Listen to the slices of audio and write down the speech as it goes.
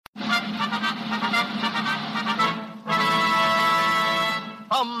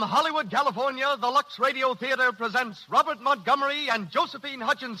From Hollywood, California, the Lux Radio Theater presents Robert Montgomery and Josephine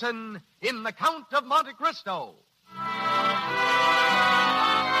Hutchinson in The Count of Monte Cristo.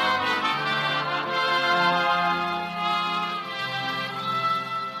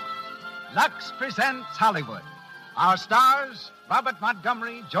 Lux presents Hollywood. Our stars, Robert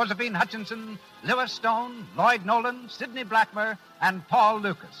Montgomery, Josephine Hutchinson, Lewis Stone, Lloyd Nolan, Sidney Blackmer, and Paul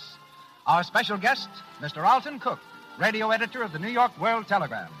Lucas. Our special guest, Mr. Alton Cook, radio editor of the New York World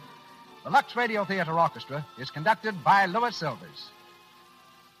Telegram. The Lux Radio Theater Orchestra is conducted by Louis Silvers.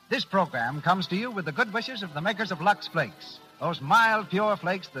 This program comes to you with the good wishes of the makers of Lux Flakes, those mild, pure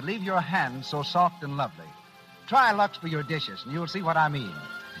flakes that leave your hands so soft and lovely. Try Lux for your dishes, and you'll see what I mean.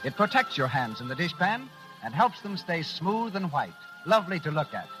 It protects your hands in the dishpan and helps them stay smooth and white, lovely to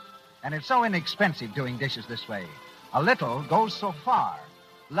look at. And it's so inexpensive doing dishes this way. A little goes so far.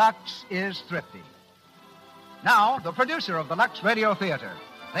 Lux is thrifty. Now, the producer of the Lux Radio Theater.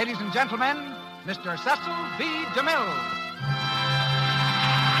 Ladies and gentlemen, Mr. Cecil B. DeMille.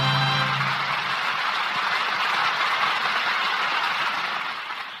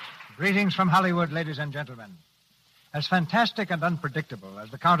 Greetings from Hollywood, ladies and gentlemen. As fantastic and unpredictable as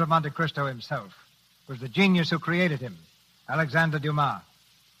the Count of Monte Cristo himself was the genius who created him, Alexandre Dumas.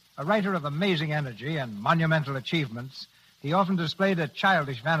 A writer of amazing energy and monumental achievements, he often displayed a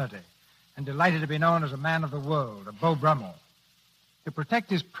childish vanity and delighted to be known as a man of the world, a Beau Brummel. To protect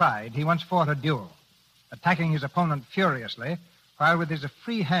his pride, he once fought a duel, attacking his opponent furiously, while with his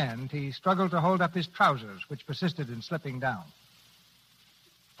free hand he struggled to hold up his trousers, which persisted in slipping down.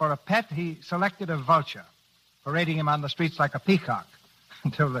 For a pet, he selected a vulture, parading him on the streets like a peacock,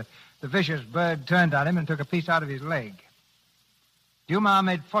 until the vicious bird turned on him and took a piece out of his leg. Dumas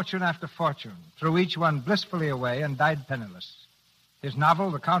made fortune after fortune, threw each one blissfully away, and died penniless. His novel,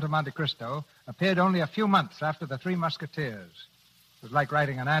 The Count of Monte Cristo, appeared only a few months after The Three Musketeers. It was like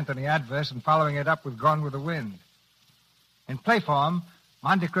writing an Anthony Adverse and following it up with Gone with the Wind. In play form,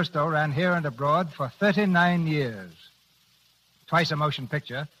 Monte Cristo ran here and abroad for 39 years. Twice a motion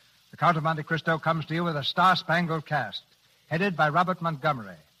picture, The Count of Monte Cristo comes to you with a star-spangled cast, headed by Robert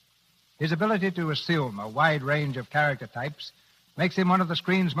Montgomery. His ability to assume a wide range of character types makes him one of the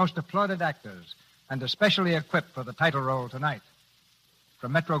screen's most applauded actors, and especially equipped for the title role tonight.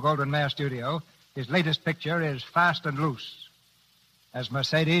 From Metro-Goldwyn-Mayer Studio, his latest picture is Fast and Loose. As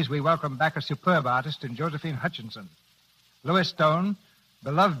Mercedes, we welcome back a superb artist in Josephine Hutchinson. Lewis Stone,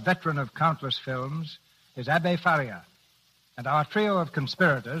 beloved veteran of countless films, is Abbé Faria. And our trio of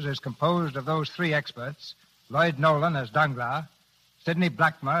conspirators is composed of those three experts, Lloyd Nolan as Danglars, Sidney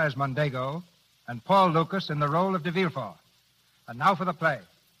Blackmer as Mondego, and Paul Lucas in the role of de Villefort. And now for the play.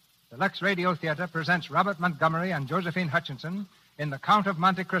 The Lux Radio Theater presents Robert Montgomery and Josephine Hutchinson in The Count of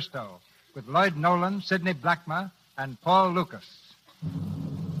Monte Cristo, with Lloyd Nolan, Sidney Blackmer, and Paul Lucas.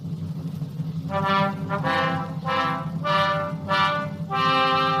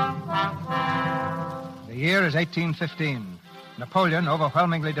 The year is 1815. Napoleon,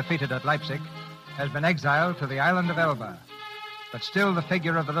 overwhelmingly defeated at Leipzig, has been exiled to the island of Elba. But still the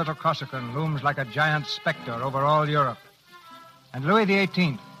figure of the little Corsican looms like a giant specter over all Europe. And Louis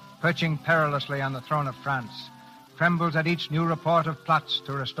XVIII, perching perilously on the throne of France, trembles at each new report of plots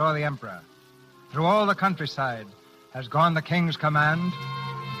to restore the emperor. Through all the countryside has gone the king's command,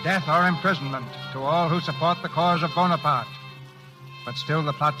 death or imprisonment to all who support the cause of Bonaparte. But still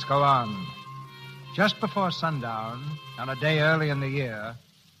the plots go on. Just before sundown, on a day early in the year,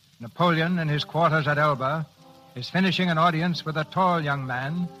 Napoleon, in his quarters at Elba, is finishing an audience with a tall young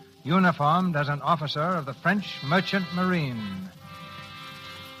man, uniformed as an officer of the French Merchant Marine.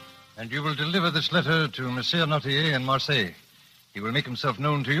 And you will deliver this letter to Monsieur Nautier in Marseille. He will make himself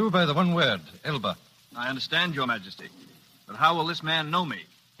known to you by the one word, Elba. I understand, Your Majesty. But how will this man know me?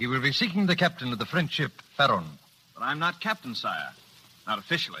 He will be seeking the captain of the French ship, Pharaon. But I'm not captain, sire. Not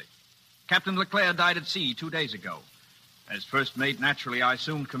officially. Captain Leclerc died at sea 2 days ago. As first mate, naturally, I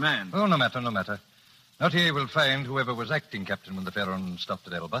assumed command. Oh, no matter. Nautier will find whoever was acting captain when the Pharaon stopped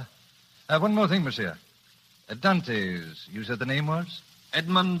at Elba. One more thing, monsieur. Dantes, you said the name was?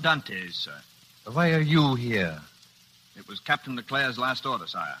 Edmond Dantes, sir. Why are you here? It was Captain Leclerc's last order,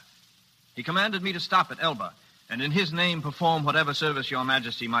 sire. He commanded me to stop at Elba, and in his name perform whatever service Your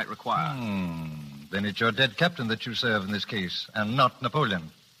Majesty might require. Then it's your dead captain that you serve in this case, and not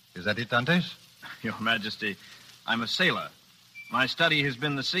Napoleon. Is that it, Dantes? Your Majesty, I'm a sailor. My study has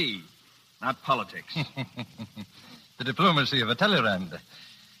been the sea, not politics. The diplomacy of a Talleyrand.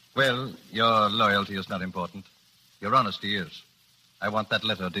 Well, your loyalty is not important. Your honesty is. I want that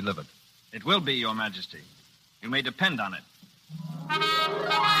letter delivered. It will be, Your Majesty. You may depend on it.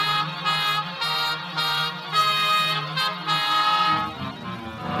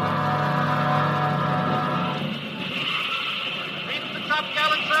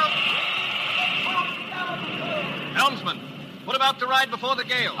 died before the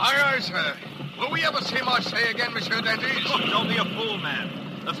gale. Aye, sir. Will we ever see Marseille again, Monsieur Dantes? Oh, don't be a fool,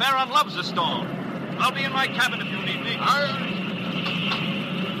 man. The Pharaon loves a storm. I'll be in my cabin if you need me. Aye.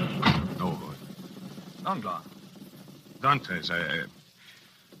 Oh, Danglars. Dantes,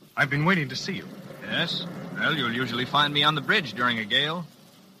 I've been waiting to see you. Yes? Well, you'll usually find me on the bridge during a gale.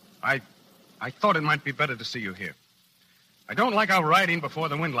 I thought it might be better to see you here. I don't like out riding before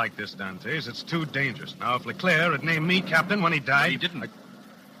the wind like this, Dantes. It's too dangerous. Now, if Leclerc had named me captain when he died... But he didn't.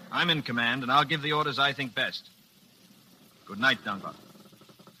 I'm in command, and I'll give the orders I think best. Good night, Danglars.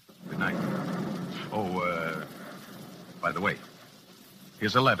 Good night. Oh, by the way,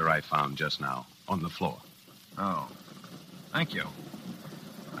 here's a letter I found just now on the floor. Oh, thank you.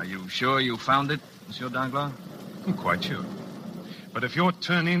 Are you sure you found it, Monsieur Danglars? I'm quite sure. But if you're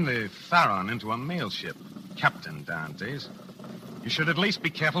turning the Pharaon into a mail ship, Captain Dantes, you should at least be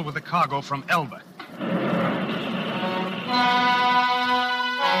careful with the cargo from Elba.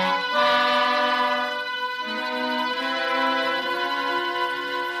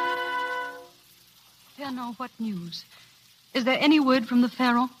 Fernand, what news? Is there any word from the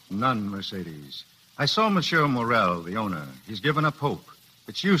Pharaon? None, Mercedes. I saw Monsieur Morel, the owner. He's given up hope.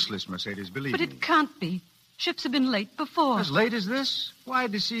 It's useless, Mercedes, believe But me. it can't be. Ships have been late before. As late as this? Why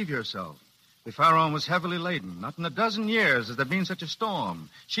deceive yourself? The Pharaon was heavily laden. Not in a dozen years has there been such a storm.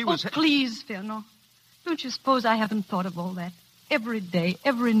 She was... Oh, please, Fernand. Don't you suppose I haven't thought of all that? Every day,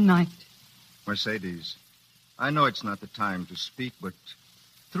 every night. Mercedes, I know it's not the time to speak, but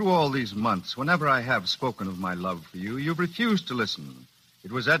through all these months, whenever I have spoken of my love for you, you've refused to listen.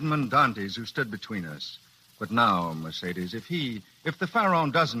 It was Edmond Dantes who stood between us. But now, Mercedes, if the Pharaon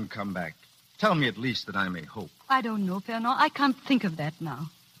doesn't come back, tell me at least that I may hope. I don't know, Fernand. I can't think of that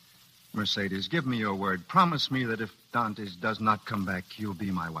now. Mercedes, give me your word. Promise me that if Dantes does not come back, you'll be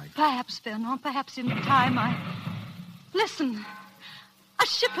my wife. Perhaps, Fernand, perhaps in time Listen. A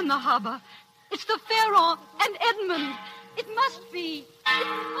ship in the harbor. It's the Pharaon and Edmund. It must be. It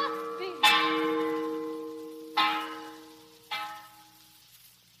must be.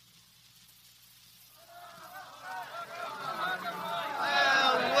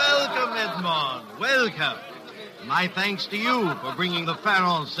 Welcome, Edmond. Welcome. My thanks to you for bringing the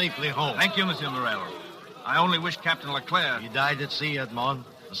Pharaon safely home. Thank you, Monsieur Morel. I only wish Captain Leclerc... He died at sea, Edmond.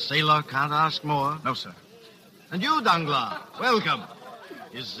 A sailor can't ask more. No, sir. And you, Danglars, welcome.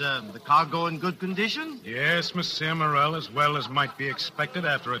 Is the cargo in good condition? Yes, Monsieur Morel, as well as might be expected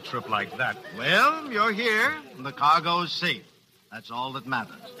after a trip like that. Well, you're here, and the cargo's safe. That's all that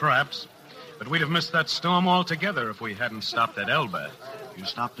matters. Perhaps. But we'd have missed that storm altogether if we hadn't stopped at Elba. You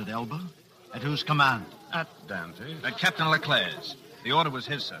stopped at Elba? At whose command? At Dantes. At Captain Leclerc's. The order was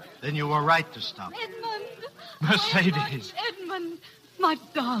his, sir. Then you were right to stop. Edmund. Mercedes. Edmund, my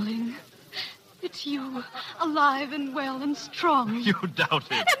darling. It's you, alive and well and strong. You doubt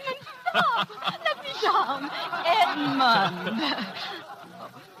it. Edmund, stop. Let me down. Edmund.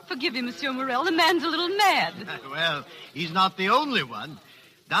 Forgive me, Monsieur Morel. The man's a little mad. Well, he's not the only one.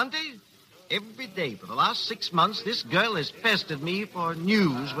 Dante, every day for the last 6 months, this girl has pestered me for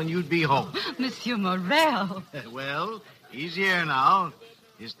news when you'd be home. Monsieur Morel. Well, he's here now.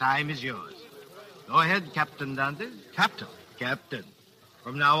 His time is yours. Go ahead, Captain Dante. Captain? Captain.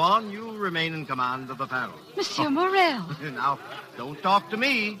 From now on, you remain in command of the Pharaon. Monsieur Morel. Now, don't talk to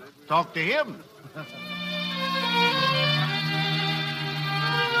me. Talk to him.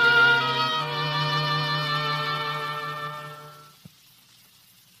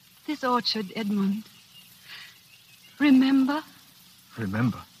 This orchard, Edmund. Remember?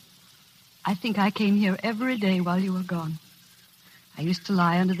 Remember? I think I came here every day while you were gone. I used to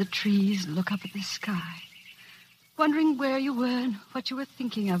lie under the trees and look up at the sky, wondering where you were and what you were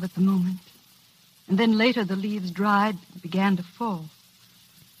thinking of at the moment. And then later the leaves dried and began to fall.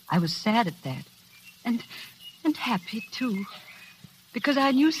 I was sad at that, and happy, too, because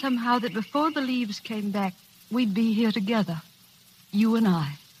I knew somehow that before the leaves came back, we'd be here together, you and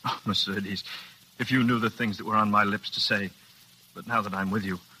I. Oh, Mercedes, if you knew the things that were on my lips to say. But now that I'm with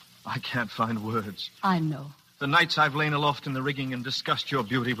you, I can't find words. I know. The nights I've lain aloft in the rigging and discussed your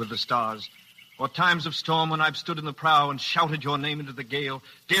beauty with the stars. Or times of storm when I've stood in the prow and shouted your name into the gale,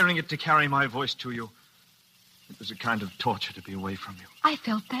 daring it to carry my voice to you. It was a kind of torture to be away from you. I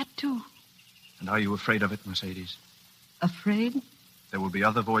felt that, too. And are you afraid of it, Mercedes? Afraid? There will be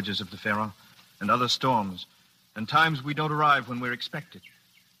other voyages of the Pharaon and other storms, and times we don't arrive when we're expected.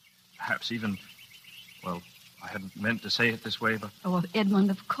 Perhaps even, well, I hadn't meant to say it this way, but... Oh,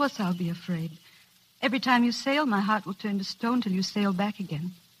 Edmund, of course I'll be afraid. Every time you sail, my heart will turn to stone till you sail back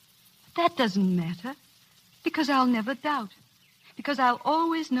again. But that doesn't matter, because I'll never doubt. Because I'll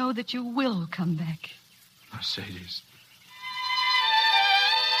always know that you will come back. Mercedes.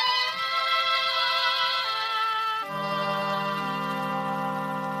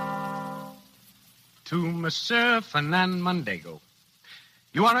 To Monsieur Fernand Mondego.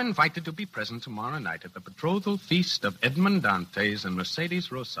 You are invited to be present tomorrow night at the betrothal feast of Edmond Dantes and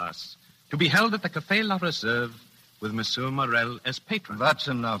Mercedes Rosas, to be held at the Café La Reserve with Monsieur Morel as patron. That's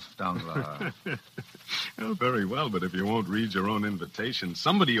enough, Danglars. Oh, very well, but if you won't read your own invitation,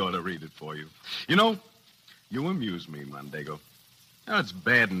 somebody ought to read it for you. You know, you amuse me, Mondego. Now, it's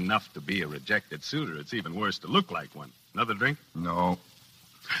bad enough to be a rejected suitor. It's even worse to look like one. Another drink? No.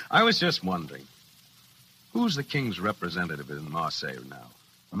 I was just wondering, who's the king's representative in Marseille now?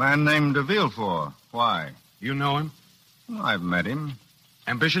 A man named de Villefort. Why? You know him? Well, I've met him.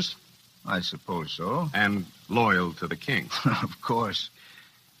 Ambitious? I suppose so. And loyal to the king? Of course.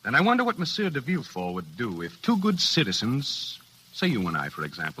 And I wonder what Monsieur de Villefort would do if two good citizens, say you and I, for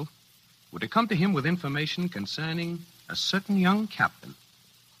example, were to come to him with information concerning a certain young captain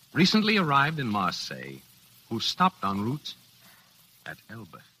recently arrived in Marseille who stopped en route at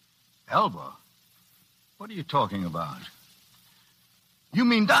Elba. Elba? What are you talking about? You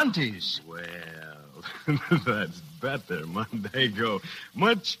mean Dantes? Well, that's better, Mondego.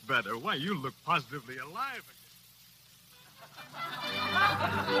 Much better. Why, you look positively alive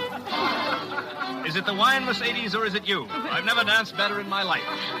again. Is it the wine, Mercedes, or is it you? I've never danced better in my life.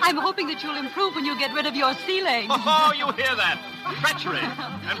 I'm hoping that you'll improve when you get rid of your sea legs. Oh, you hear that? Treachery.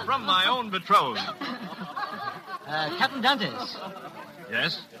 And from my own betrothed. Captain Dantes,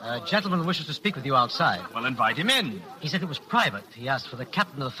 Yes? a gentleman wishes to speak with you outside. Well, invite him in. He said it was private. He asked for the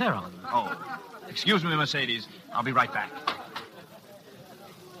captain of the Pharaon. Oh, excuse me, Mercedes. I'll be right back.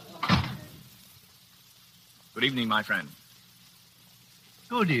 Good evening, my friend.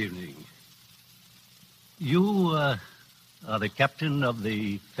 Good evening. You are the captain of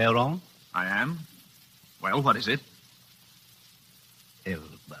the Pharaon? I am. Well, what is it?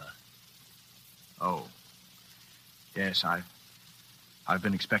 Elba. Oh. Yes, I've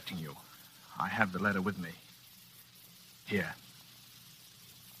been expecting you. I have the letter with me. Here.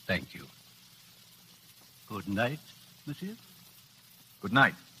 Thank you. Good night, monsieur. Good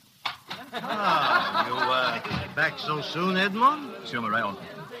night. You back so soon, Edmond? Monsieur Morel,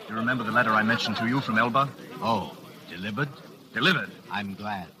 you remember the letter I mentioned to you from Elba? Oh, delivered? Delivered. I'm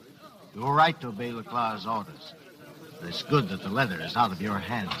glad. You were right to obey Leclerc's orders. It's good that the letter is out of your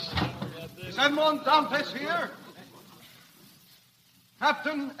hands. Is Edmond Dantes here?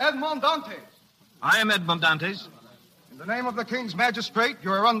 Captain Edmond Dantes. I am Edmond Dantes. In the name of the King's magistrate,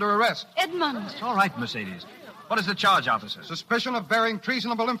 you are under arrest. Edmond. It's all right, Mercedes. What is the charge, officer? Suspicion of bearing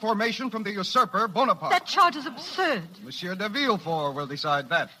treasonable information from the usurper, Bonaparte. That charge is absurd. Monsieur de Villefort will decide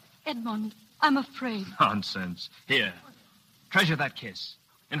that. Edmond, I'm afraid. Nonsense. Here. Treasure that kiss.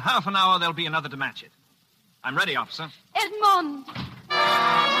 In half an hour, there'll be another to match it. I'm ready, officer. Edmond!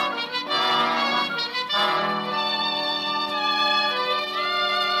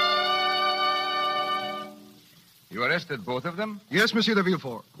 You arrested both of them? Yes, Monsieur de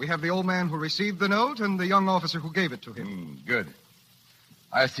Villefort. We have the old man who received the note and the young officer who gave it to him. Good.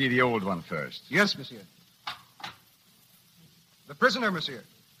 I'll see the old one first. Yes, monsieur. The prisoner, monsieur.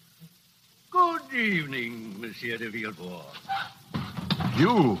 Good evening, Monsieur de Villefort.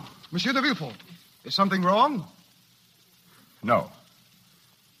 You? Monsieur de Villefort, is something wrong? No.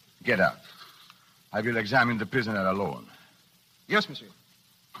 Get out. I will examine the prisoner alone. Yes, monsieur.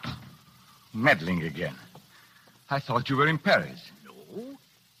 Meddling again. I thought you were in Paris. No.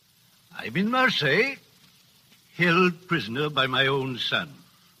 I'm in Marseille, held prisoner by my own son.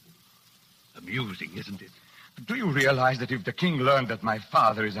 Amusing, isn't it? Do you realize that if the king learned that my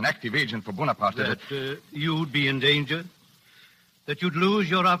father is an active agent for Bonaparte... That you'd be in danger? That you'd lose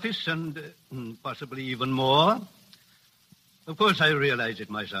your office and possibly even more? Of course I realize it,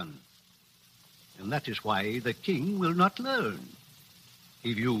 my son. And that is why the king will not learn,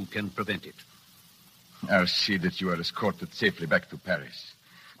 if you can prevent it. I'll see that you are escorted safely back to Paris.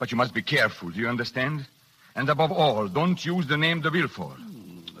 But you must be careful, do you understand? And above all, don't use the name de Villefort.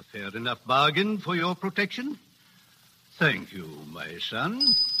 A fair enough bargain for your protection. Thank you, my son.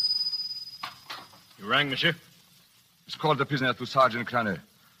 You rang, monsieur? Escort the prisoner to Sergeant Craneux.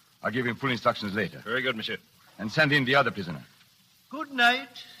 I'll give him full instructions later. Very good, monsieur. And send in the other prisoner. Good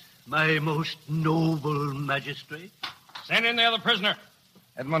night, my most noble magistrate. Send in the other prisoner.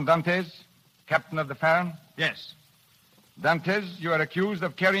 Edmond Dantes, captain of the Pharaon. Yes. Dantes, you are accused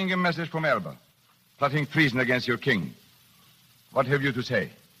of carrying a message from Elba, plotting treason against your king. What have you to say?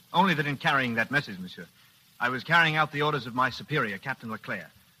 Only that in carrying that message, monsieur, I was carrying out the orders of my superior, Captain Leclerc.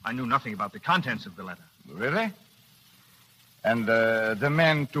 I knew nothing about the contents of the letter. Really? And the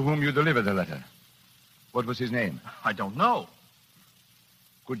man to whom you delivered the letter, what was his name? I don't know.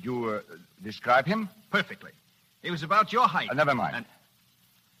 Could you describe him? Perfectly. It was about your height. Never mind.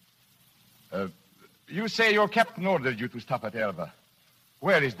 You say your captain ordered you to stop at Elba.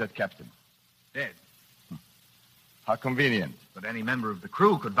 Where is that captain? Dead. How convenient. But any member of the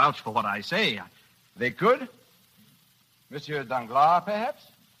crew could vouch for what I say. They could? Monsieur Danglars, perhaps?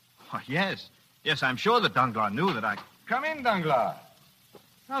 Why, yes. Yes, I'm sure that Danglars knew that I... Come in, Danglars.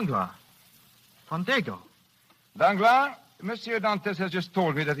 Danglars. Montego. Danglars, Monsieur Dantes has just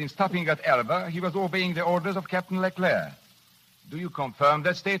told me that in stopping at Elba, he was obeying the orders of Captain Leclerc. Do you confirm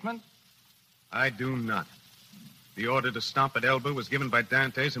that statement? I do not. The order to stop at Elba was given by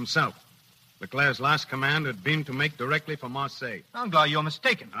Dantes himself. Leclerc's last command had been to make directly for Marseille. Danglars, you're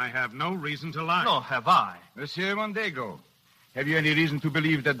mistaken. I have no reason to lie. Nor have I. Monsieur Montego, have you any reason to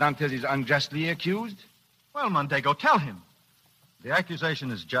believe that Dantes is unjustly accused? Well, Montego, tell him. The accusation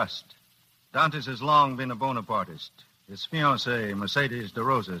is just. Dantes has long been a Bonapartist. His fiancée, Mercedes de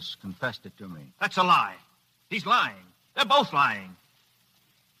Rosas, confessed it to me. That's a lie. He's lying. They're both lying.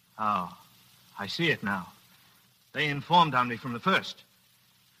 Oh, I see it now. They informed on me from the first.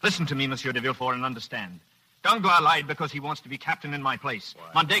 Listen to me, Monsieur de Villefort, and understand. Danglars lied because he wants to be captain in my place.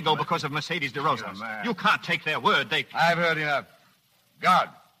 Montego because of Mercedes de Rosas. You can't take their word. I've heard enough. Guard.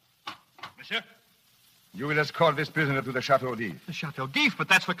 Monsieur? You will escort this prisoner to the Chateau d'If. The Chateau d'If, but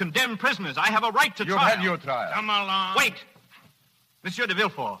that's for condemned prisoners. I have a right to You've trial. had your trial. Come along. Wait! Monsieur de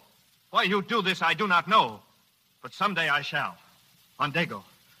Villefort, why you do this, I do not know. But someday I shall. Montego,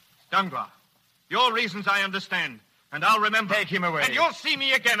 Danglars, your reasons I understand, and I'll remember. Take him away. And you'll see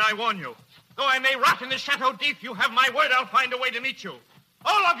me again, I warn you. Though I may rot in the Chateau d'If, you have my word I'll find a way to meet you.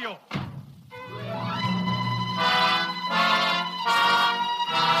 All of you!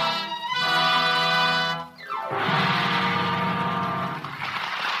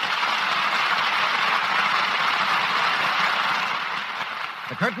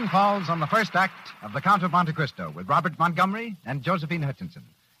 The curtain falls on the first act of The Count of Monte Cristo with Robert Montgomery and Josephine Hutchinson.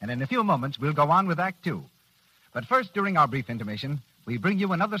 And in a few moments, we'll go on with Act Two. But first, during our brief intermission, we bring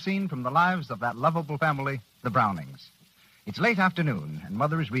you another scene from the lives of that lovable family, the Brownings. It's late afternoon, and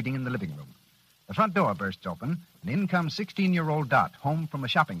Mother is reading in the living room. The front door bursts open, and in comes 16-year-old Dot, home from a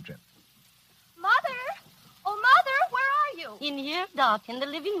shopping trip. Mother! Oh, Mother, where are you? In here, Dot, in the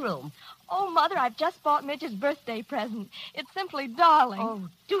living room. Oh, Mother, I've just bought Midge's birthday present. It's simply darling. Oh,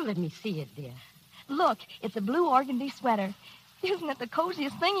 do let me see it, dear. Look, it's a blue organdy sweater. Isn't it the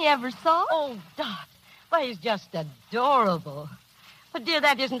coziest thing you ever saw? Oh, Dot, why, it's just adorable. But, dear,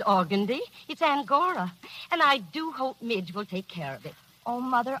 that isn't organdy. It's Angora. And I do hope Midge will take care of it. Oh,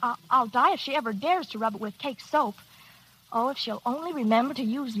 Mother, I'll die if she ever dares to rub it with cake soap. Oh, if she'll only remember to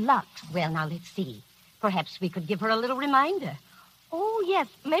use Lux. Well, now, let's see. Perhaps we could give her a little reminder. Oh, yes,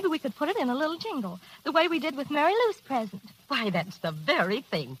 maybe we could put it in a little jingle, the way we did with Mary Lou's present. Why, that's the very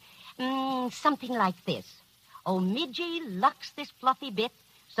thing. Something like this. Oh, Midgie, Lux this fluffy bit,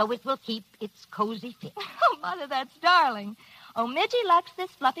 so it will keep its cozy fit. Oh, Mother, that's darling. Oh, Midgie, Lux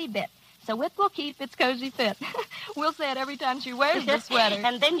this fluffy bit, so it will keep its cozy fit. We'll say it every time she wears the sweater.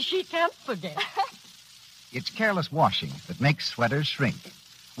 And then she can't forget. It's careless washing that makes sweaters shrink.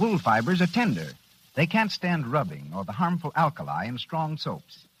 Wool fibers are tender. They can't stand rubbing or the harmful alkali in strong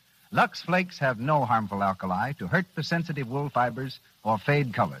soaps. Lux Flakes have no harmful alkali to hurt the sensitive wool fibers or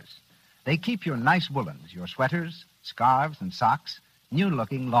fade colors. They keep your nice woolens, your sweaters, scarves, and socks,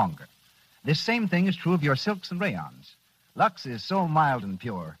 new-looking longer. This same thing is true of your silks and rayons. Lux is so mild and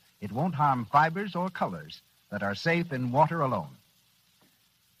pure, it won't harm fibers or colors that are safe in water alone.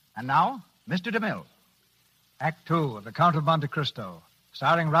 And now, Mr. DeMille. Act Two of The Count of Monte Cristo,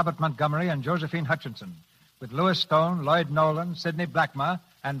 starring Robert Montgomery and Josephine Hutchinson, with Louis Stone, Lloyd Nolan, Sidney Blackmer,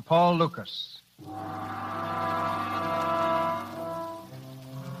 and Paul Lucas.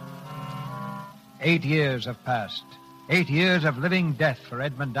 8 years have passed. 8 years of living death for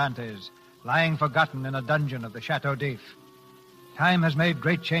Edmond Dantes, lying forgotten in a dungeon of the Chateau d'If. Time has made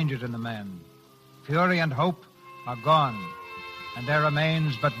great changes in the man. Fury and hope are gone, and there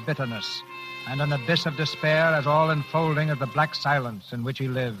remains but bitterness and an abyss of despair as all-enfolding as the black silence in which he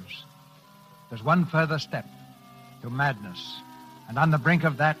lives. There's one further step to madness, and on the brink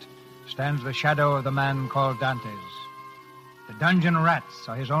of that stands the shadow of the man called Dantes. The dungeon rats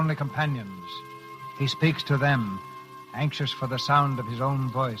are his only companions. He speaks to them, anxious for the sound of his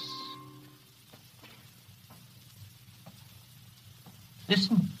own voice.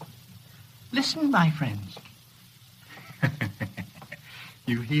 Listen. Listen, my friends.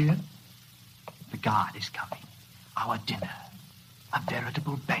 You hear? The guard is coming. Our dinner. A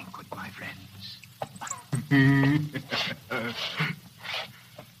veritable banquet, my friends.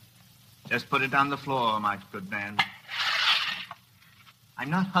 Just put it on the floor, my good man. I'm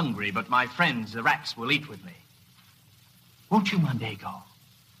not hungry, but my friends, the rats, will eat with me. Won't you, Montego?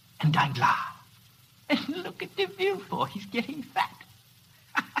 And Danglars? And look at de Villefort. He's getting fat.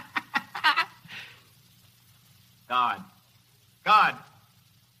 God,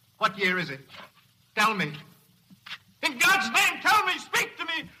 what year is it? Tell me. In God's name, tell me, speak to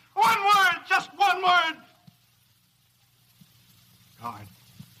me. One word, just one word.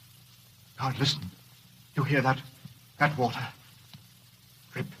 God, listen. You hear that? That water.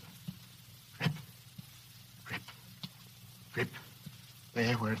 Drip, drip, drip, drip.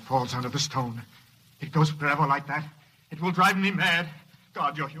 There, where it falls under the stone. It goes forever like that. It will drive me mad.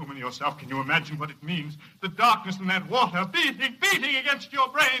 God, you're human yourself. Can you imagine what it means? The darkness in that water, beating against your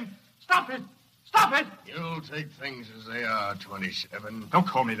brain. Stop it! Stop it! You'll take things as they are, 27. Don't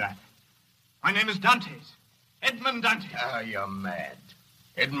call me that. My name is Dantes. Edmund Dantes. Ah, you're mad.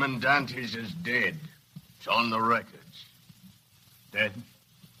 Edmund Dantes is dead. It's on the records. Dead?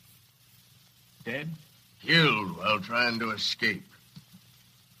 Dead? Killed while trying to escape.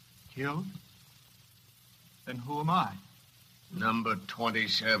 Killed? Then who am I? Number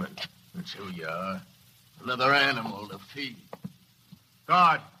 27. That's who you are. Another animal to feed.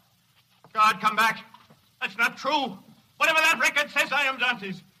 God, come back. That's not true. Whatever that record says, I am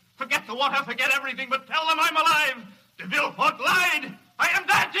Dantes. Forget the water, forget everything, but tell them I'm alive. De Villefort lied. I am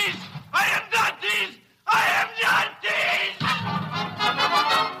Dantes. I am Dantes. I am Dantes.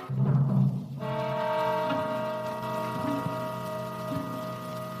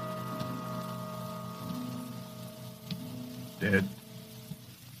 Dead.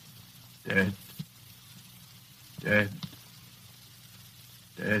 Dead. Dead.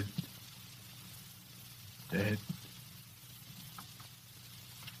 Dead. Dead.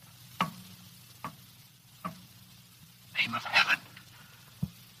 Name of heaven.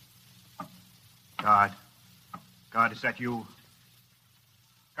 God, is that you?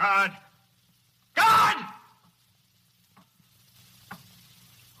 God!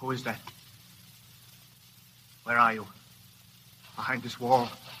 Who is that? Where are you? Behind this wall?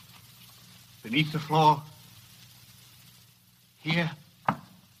 Beneath the floor? Here? Are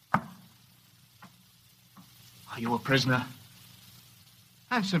you a prisoner?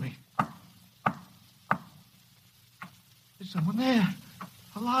 Answer me. There's someone there.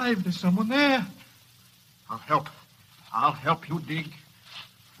 Alive, there's someone there. I'll help you dig.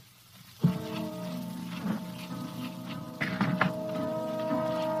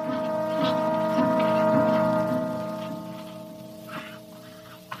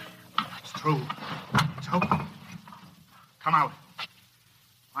 It's true. It's open. Come out.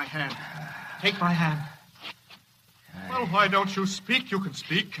 My hand. Take my hand. Well, why don't you speak? You can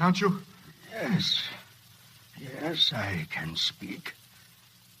speak, can't you? Yes, I can speak.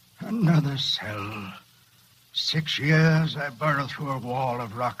 Another cell. 6 years I burrow through a wall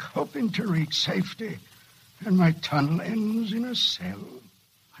of rock, hoping to reach safety, and my tunnel ends in a cell.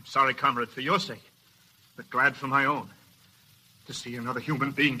 I'm sorry, comrade, for your sake, but glad for my own. To see another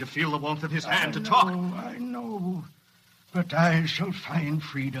human being, to feel the warmth of his hand, to talk. I know, but I shall find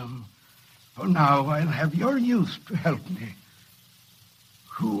freedom. For now I'll have your youth to help me.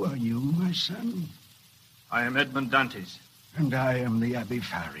 Who are you, my son? I am Edmund Dantes. And I am the Abbé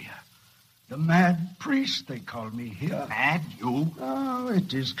Faria. The mad priest, they call me here. Mad, you? Oh,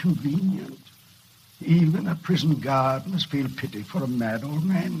 it is convenient. Even a prison guard must feel pity for a mad old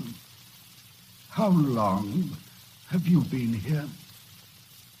man. How long have you been here?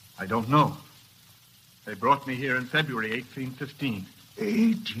 I don't know. They brought me here in February 1815.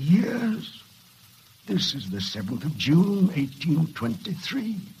 8 years? This is the 7th of June,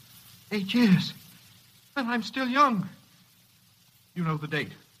 1823. 8 years? And I'm still young. You know the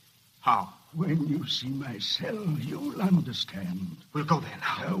date. How? When you see my cell, you'll understand. We'll go there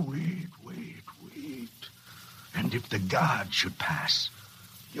now. Wait. And if the guard should pass,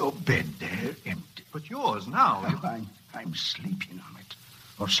 your bed there empty. But yours now. I'm sleeping on it,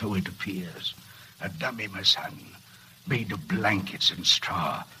 or so it appears. A dummy, my son, made of blankets and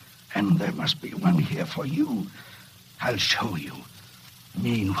straw. And there must be one here for you. I'll show you.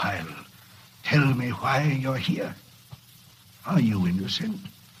 Meanwhile, tell me why you're here. Are you innocent?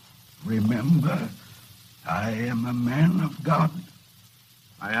 Remember, I am a man of God.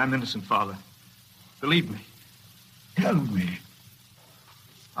 I am innocent, Father. Believe me. Tell me.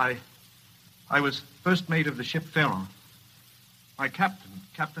 I was first mate of the ship Pharaon. My captain,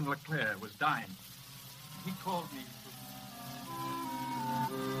 Captain Leclerc, was dying. He called me.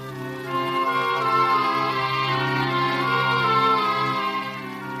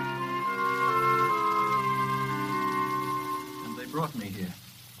 And they brought me here.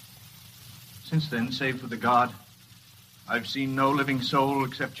 Since then, save for the guard, I've seen no living soul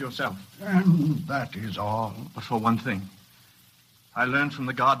except yourself. And that is all. But for one thing, I learned from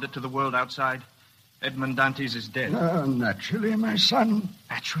the guard that to the world outside, Edmond Dantes is dead. Naturally, my son.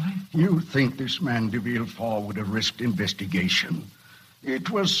 Naturally? You think this man de Villefort would have risked investigation. It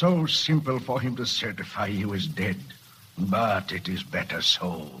was so simple for him to certify he was dead. But it is better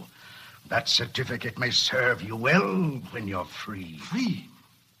so. That certificate may serve you well when you're free. Free?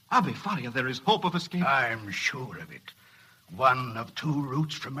 Abbe Faria, there is hope of escape. I'm sure of it. One of two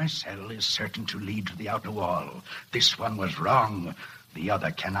routes from my cell is certain to lead to the outer wall. This one was wrong. The other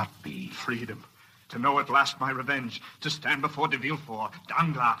cannot be. Freedom. To know at last my revenge. To stand before de Villefort,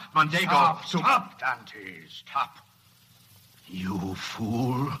 Danglars, Mondego. Stop, Dante, stop. You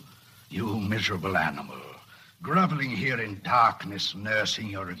fool. You miserable animal. Groveling here in darkness, nursing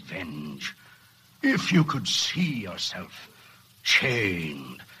your revenge. If you could see yourself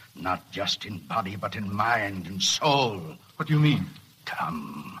chained, not just in body, but in mind and soul. What do you mean?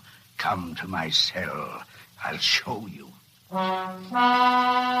 Come to my cell. I'll show you.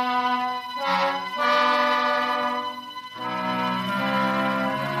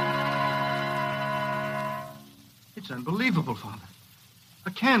 It's unbelievable, Father.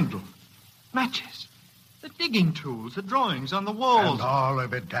 A candle, matches, the digging tools, the drawings on the walls. And all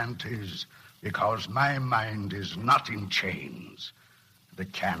of it, Dantes, because my mind is not in chains. The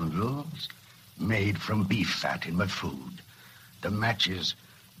candles, made from beef fat in my food. The matches,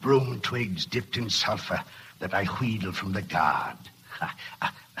 broom twigs dipped in sulfur that I wheedle from the guard.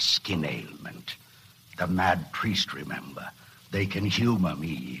 A skin ailment. The mad priest, remember. They can humor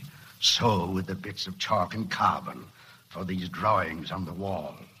me. So with the bits of chalk and carbon for these drawings on the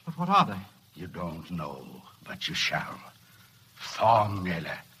wall. But what are they? You don't know, but you shall.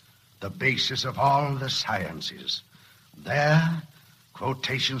 Formula, the basis of all the sciences. There,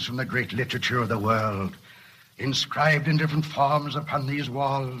 quotations from the great literature of the world. Inscribed in different forms upon these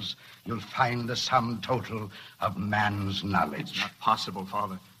walls, you'll find the sum total of man's knowledge. It's not possible,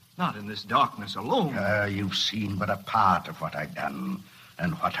 Father. Not in this darkness alone. You've seen but a part of what I've done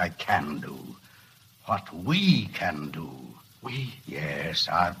and what I can do. What we can do. We? Yes,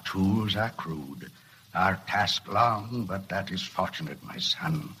 our tools are crude. Our task long, but that is fortunate, my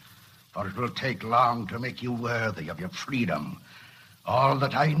son. For it will take long to make you worthy of your freedom. All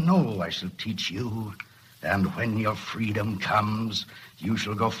that I know I shall teach you. And when your freedom comes, you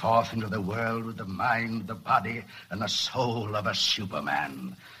shall go forth into the world with the mind, the body, and the soul of a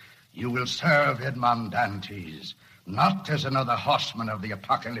Superman. You will serve Edmond Dantes, not as another horseman of the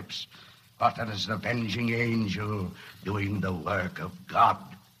apocalypse, but as an avenging angel doing the work of God.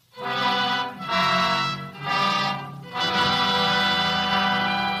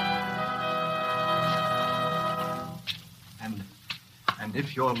 And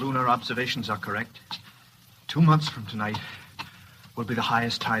if your lunar observations are correct, 2 months from tonight will be the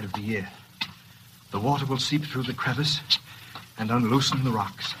highest tide of the year. The water will seep through the crevice and unloosen the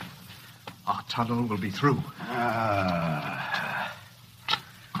rocks. Our tunnel will be through.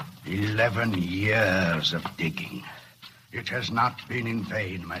 11 years of digging. It has not been in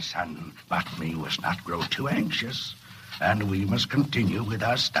vain, my son, but we must not grow too anxious, and we must continue with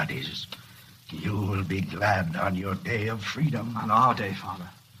our studies. You will be glad on your day of freedom. On our day, Father.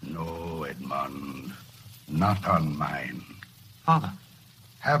 No, Edmond. Not on mine. Father.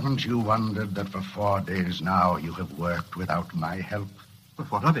 Haven't you wondered that for 4 days now you have worked without my help?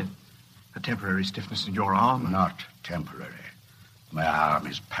 But what of it? A temporary stiffness in your arm? Not temporary. My arm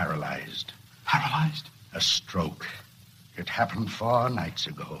is paralyzed. Paralyzed? A stroke. It happened 4 nights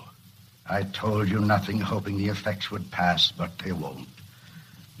ago. I told you nothing, hoping the effects would pass, but they won't.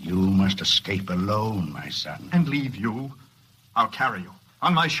 You must escape alone, my son. And leave you? I'll carry you.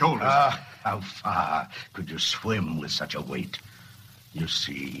 On my shoulders. How far could you swim with such a weight? You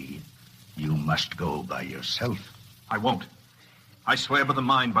see, you must go by yourself. I won't. I swear by the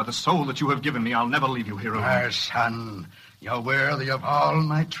mind, by the soul that you have given me, I'll never leave you here alone. My son, you're worthy of all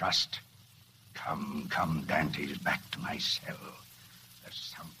my trust. Come, Dantes, back to my cell.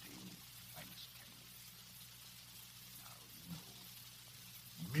 There's something I must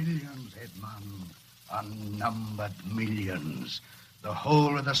tell you. Millions, Edmond, unnumbered millions. The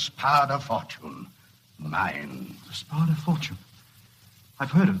whole of the Spada fortune, mine. The Spada fortune?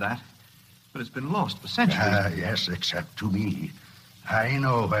 I've heard of that, but it's been lost for centuries. Yes, except to me. I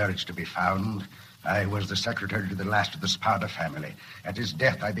know where it's to be found. I was the secretary to the last of the Spada family. At his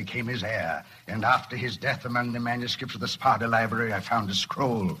death, I became his heir. And after his death, among the manuscripts of the Spada library, I found a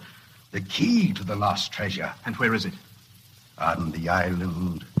scroll. The key to the lost treasure. And where is it? On the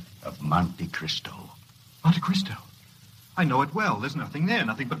island of Monte Cristo. Monte Cristo? I know it well. There's nothing there,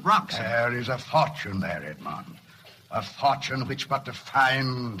 nothing but rocks. There is a fortune there, Edmond. A fortune which but to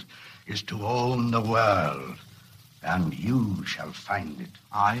find is to own the world. And you shall find it.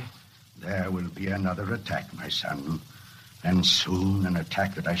 I? There will be another attack, my son, and soon an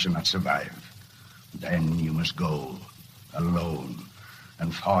attack that I shall not survive. Then you must go, alone,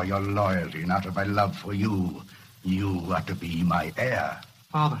 and for your loyalty and out of my love for you, you are to be my heir.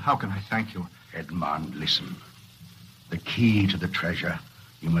 Father, how can I thank you? Edmond, listen. The key to the treasure,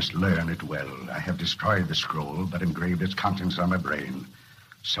 you must learn it well. I have destroyed the scroll, but engraved its contents on my brain.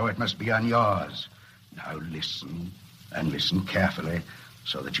 So it must be on yours. Now listen, and listen carefully,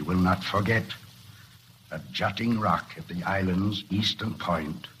 so that you will not forget. A jutting rock at the island's eastern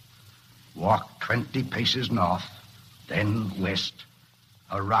point. Walk 20 paces north, then west.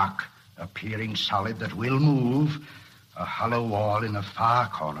 A rock appearing solid that will move. A hollow wall in a far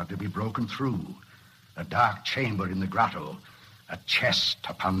corner to be broken through. A dark chamber in the grotto. A chest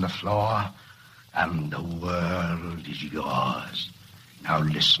upon the floor. And the world is yours. Now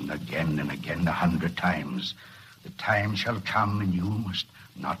listen again and again 100 times. The time shall come and you must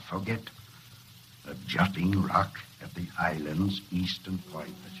not forget. A jutting rock at the island's eastern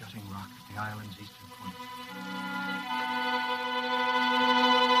point. A jutting rock at the island's eastern point.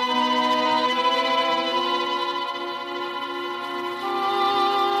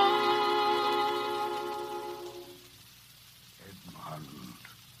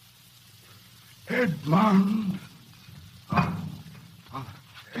 Edmond. Oh, Father.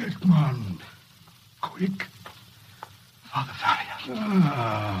 Edmond. Quick. Father Thaddeus.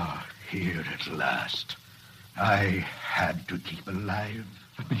 Ah, here at last. I had to keep alive.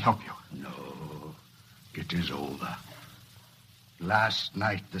 Let me help you. No, it is over. Last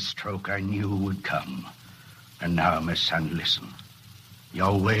night the stroke I knew would come. And now, my son, listen.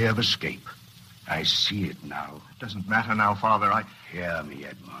 Your way of escape. I see it now. It doesn't matter now, Father. Hear me,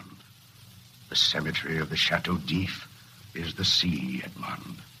 Edmond. The cemetery of the Chateau d'If is the sea,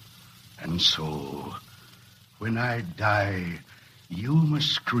 Edmond. And so, when I die, you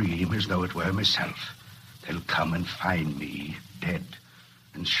must scream as though it were myself. They'll come and find me dead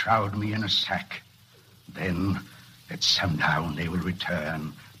and shroud me in a sack. Then, at sundown, they will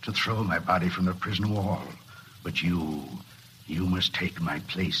return to throw my body from the prison wall. But you must take my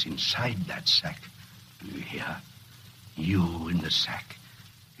place inside that sack. Do you hear? You in the sack.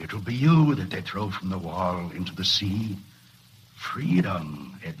 It will be you that they throw from the wall into the sea.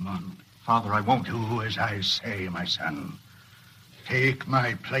 Freedom, Edmond. Father, I won't. Do as I say, my son. Take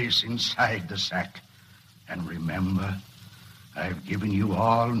my place inside the sack. And remember, I've given you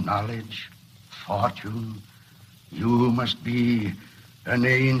all knowledge, fortune. You must be an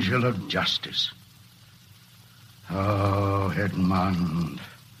angel of justice. Oh, Edmond,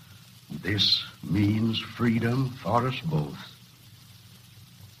 this means freedom for us both.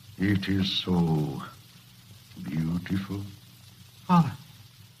 It is so beautiful. Father.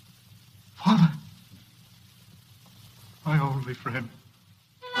 Father. My only friend.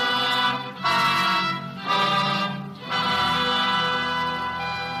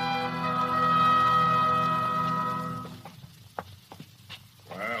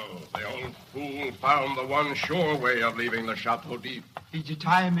 Well, the old fool found the one sure way of leaving the Chateau d'If. Did you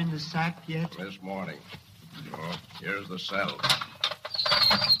tie him in the sack yet? This morning. Oh, here's the cell.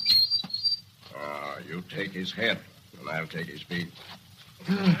 You take his head, and I'll take his feet.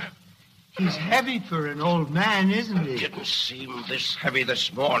 He's heavy for an old man, isn't he? Didn't seem this heavy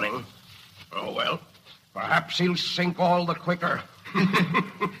this morning. Oh, well, perhaps he'll sink all the quicker.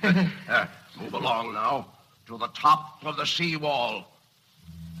 Move along now to the top of the seawall.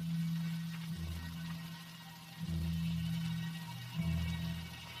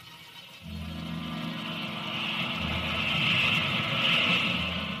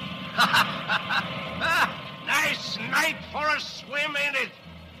 Nice night for a swim, ain't it?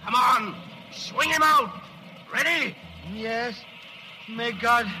 Come on, swing him out. Ready? Yes. May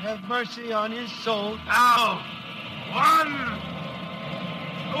God have mercy on his soul. Now, 1,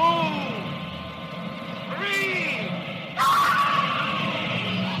 2, 3.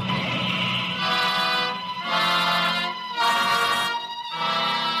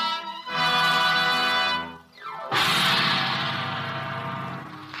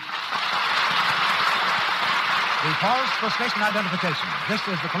 We pause for station identification. This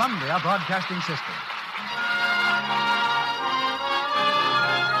is the Columbia Broadcasting System.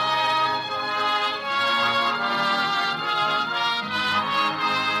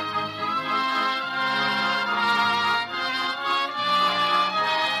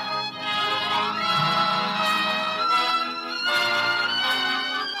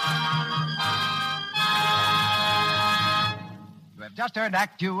 You have just heard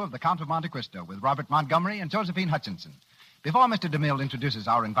Act 2 of The Count of Monte Cristo with Robert Montgomery and Josephine Hutchinson. Before Mr. DeMille introduces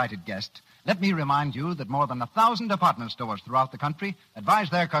our invited guest, let me remind you that more than 1,000 department stores throughout the country advise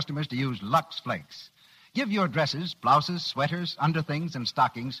their customers to use Lux Flakes. Give your dresses, blouses, sweaters, underthings, and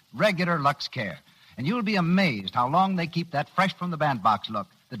stockings regular Lux care, and you'll be amazed how long they keep that fresh-from-the-bandbox look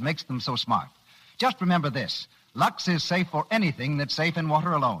that makes them so smart. Just remember this. Lux is safe for anything that's safe in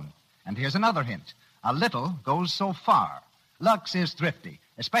water alone. And here's another hint. A little goes so far. Lux is thrifty,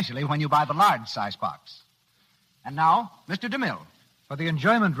 especially when you buy the large-size box. And now, Mr. DeMille. For the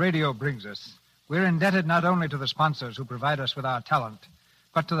enjoyment radio brings us, we're indebted not only to the sponsors who provide us with our talent,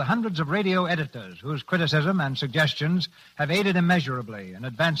 but to the hundreds of radio editors whose criticism and suggestions have aided immeasurably in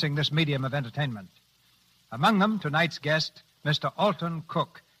advancing this medium of entertainment. Among them, tonight's guest, Mr. Alton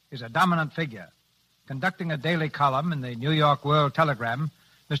Cook, is a dominant figure. Conducting a daily column in the New York World Telegram,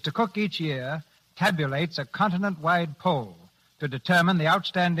 Mr. Cook each year tabulates a continent-wide poll to determine the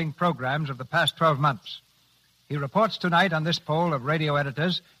outstanding programs of the past 12 months. He reports tonight on this poll of radio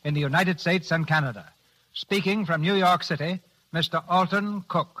editors in the United States and Canada. Speaking from New York City, Mr. Alton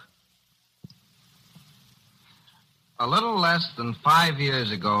Cook. A little less than 5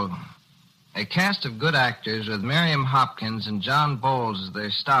 years ago, a cast of good actors with Miriam Hopkins and John Bowles as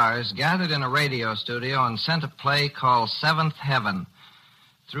their stars gathered in a radio studio and sent a play called Seventh Heaven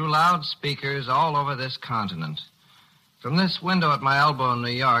through loudspeakers all over this continent. From this window at my elbow in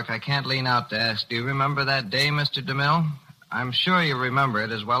New York, I can't lean out to ask, do you remember that day, Mr. DeMille? I'm sure you remember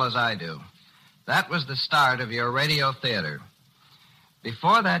it as well as I do. That was the start of your radio theater.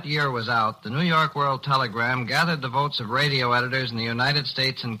 Before that year was out, the New York World Telegram gathered the votes of radio editors in the United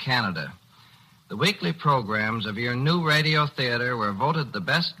States and Canada. The weekly programs of your new radio theater were voted the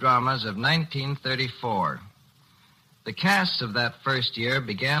best dramas of 1934. The casts of that first year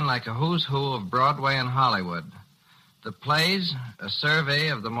began like a who's who of Broadway and Hollywood. The plays, a survey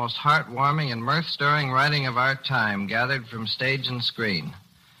of the most heartwarming and mirth-stirring writing of our time, gathered from stage and screen.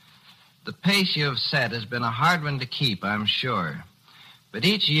 The pace you have set has been a hard one to keep, I'm sure. But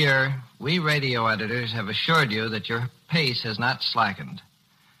each year, we radio editors have assured you that your pace has not slackened.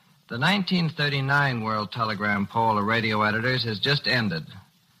 The 1939 World Telegram poll of radio editors has just ended.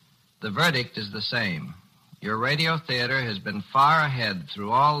 The verdict is the same. Your radio theater has been far ahead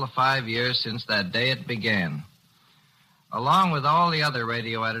through all the 5 years since that day it began. Along with all the other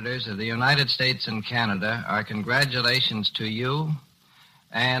radio editors of the United States and Canada, our congratulations to you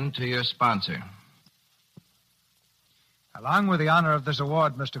and to your sponsor. Along with the honor of this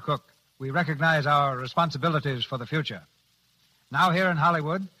award, Mr. Cook, we recognize our responsibilities for the future. Now here in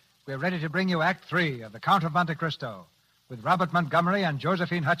Hollywood, we're ready to bring you Act 3 of The Count of Monte Cristo with Robert Montgomery and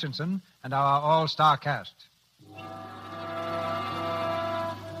Josephine Hutchinson and our all-star cast.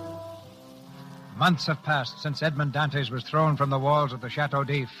 Months have passed since Edmond Dantes was thrown from the walls of the Chateau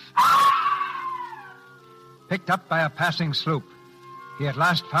d'If. Picked up by a passing sloop, he at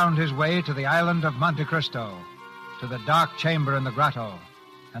last found his way to the island of Monte Cristo, to the dark chamber in the grotto.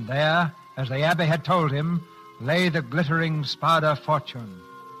 And there, as the abbé had told him, lay the glittering Spada fortune.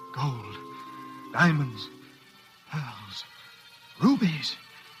 Gold, diamonds, pearls, rubies,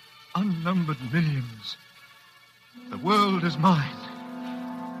 unnumbered millions. The world is mine.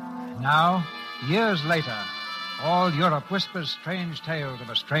 Now, years later, all Europe whispers strange tales of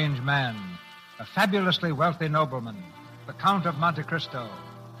a strange man, a fabulously wealthy nobleman, the Count of Monte Cristo.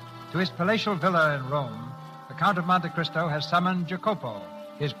 To his palatial villa in Rome, the Count of Monte Cristo has summoned Jacopo,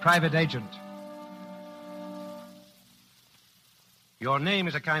 his private agent. Your name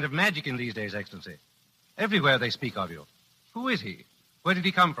is a kind of magic in these days, Excellency. Everywhere they speak of you. Who is he? Where did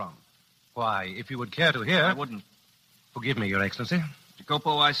he come from? Why, if you would care to hear... I wouldn't. Forgive me, Your Excellency.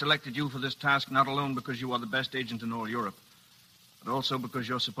 Jacopo, I selected you for this task not alone because you are the best agent in all Europe, but also because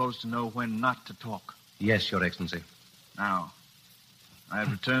you're supposed to know when not to talk. Yes, Your Excellency. Now, I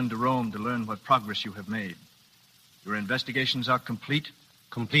have returned to Rome to learn what progress you have made. Your investigations are complete?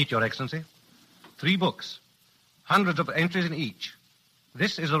 Complete, Your Excellency. 3 books. Hundreds of entries in each.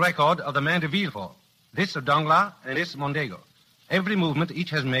 This is the record of the man de Villefort. This of Danglars and this Mondego. Every movement each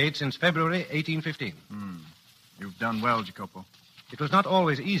has made since February 1815. You've done well, Jacopo. It was not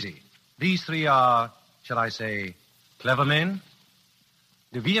always easy. These 3 are, shall I say, clever men.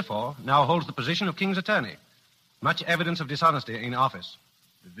 De Villefort now holds the position of King's Attorney. Much evidence of dishonesty in office.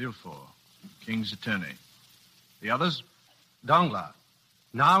 De Villefort, King's Attorney. The others? Danglars,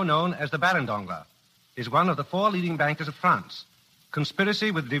 now known as the Baron Danglars, is one of the 4 leading bankers of France.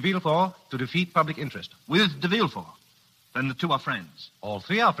 Conspiracy with de Villefort to defeat public interest. With de Villefort? Then the 2 are friends. All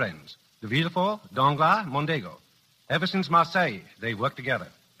 3 are friends. De Villefort, Danglars, Mondego. Ever since Marseille, they've worked together.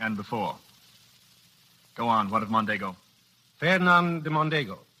 And before. Go on. What of Mondego? Ferdinand de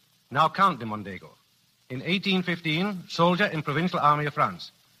Mondego, now Count de Mondego. In 1815, soldier in Provincial Army of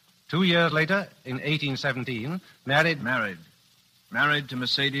France. 2 years later, in 1817, married... Married to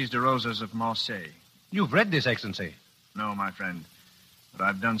Mercedes de Rosas of Marseille. You've read this, Excellency. No, my friend. But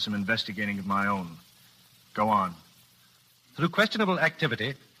I've done some investigating of my own. Go on. Through questionable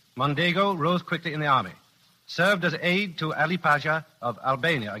activity, Mondego rose quickly in the army. Served as aide to Ali Pasha of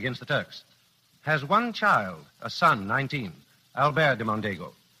Albania against the Turks. Has one child, a son, 19, Albert de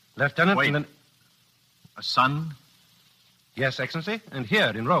Mondego. Lieutenant Wait. in the... A son? Yes, Excellency, and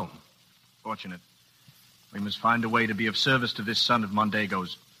here in Rome. Fortunate. We must find a way to be of service to this son of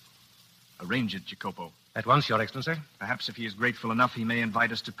Mondego's. Arrange it, Jacopo. At once, Your Excellency. Perhaps if he is grateful enough, he may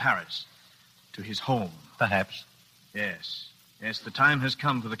invite us to Paris. To his home. Perhaps. Yes. Yes, the time has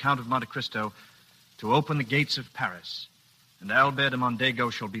come for the Count of Monte Cristo to open the gates of Paris. And Albert de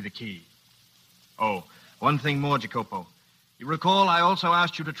Mondego shall be the key. Oh, one thing more, Jacopo. You recall I also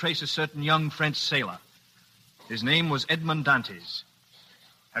asked you to trace a certain young French sailor. His name was Edmond Dantes.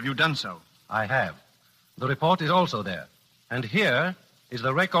 Have you done so? I have. The report is also there. And here is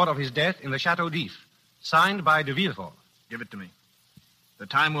the record of his death in the Chateau d'If, signed by de Villefort. Give it to me. The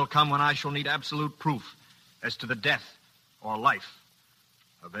time will come when I shall need absolute proof as to the death or life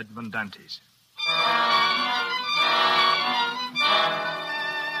of Edmond Dantes.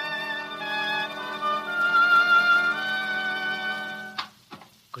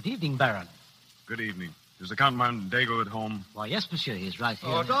 Good evening, Baron. Good evening. Is the Count Mondego at home? Why, yes, monsieur, he is right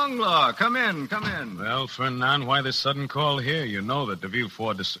here. Oh, Danglars, come in, come in. Well, Fernand, why this sudden call here? You know that de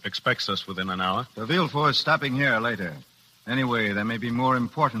Villefort expects us within an hour. De Villefort is stopping here later. Anyway, there may be more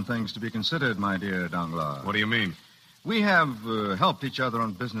important things to be considered, my dear Danglars. What do you mean? We have helped each other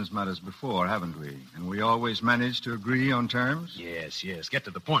on business matters before, haven't we? And we always managed to agree on terms? Yes. Get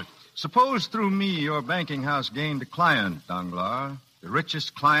to the point. Suppose through me your banking house gained a client, Danglars. The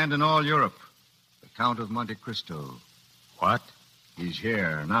richest client in all Europe. The Count of Monte Cristo. What? He's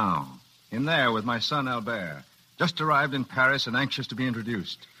here now. In there with my son Albert. Just arrived in Paris and anxious to be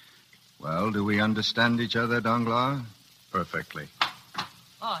introduced. Well, do we understand each other, Danglars? Perfectly.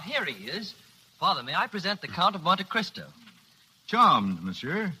 Ah, here he is. Father, may I present the Count of Monte Cristo? Charmed,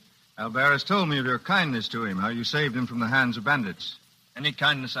 monsieur. Albert has told me of your kindness to him, how you saved him from the hands of bandits. Any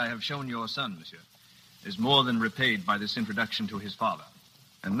kindness I have shown your son, monsieur, is more than repaid by this introduction to his father.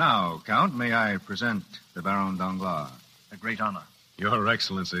 And now, Count, may I present the Baron Danglars? A great honor. Your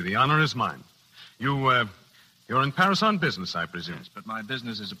Excellency, the honor is mine. You're in Paris on business, I presume. Yes, but my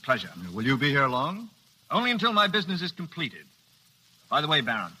business is a pleasure. Will you be here long? Only until my business is completed. By the way,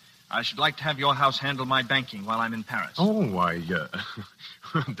 Baron, I should like to have your house handle my banking while I'm in Paris. Oh, why,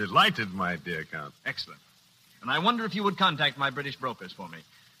 delighted, my dear Count. Excellent. And I wonder if you would contact my British brokers for me.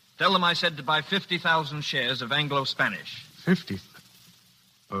 Tell them I said to buy 50,000 shares of Anglo-Spanish. 50?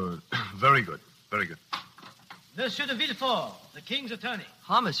 Very good. Very good. Monsieur de Villefort, the king's attorney.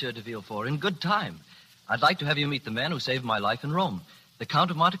 Ah, Monsieur de Villefort, in good time. I'd like to have you meet the man who saved my life in Rome, the Count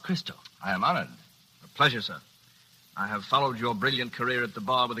of Monte Cristo. I am honored. A pleasure, sir. I have followed your brilliant career at the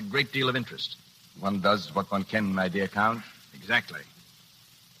bar with a great deal of interest. One does what one can, my dear Count. Exactly.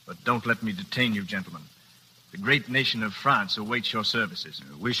 But don't let me detain you, gentlemen. The great nation of France awaits your services.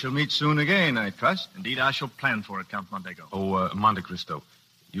 We shall meet soon again, I trust. Indeed, I shall plan for it, Count Mondego. Oh, Monte Cristo,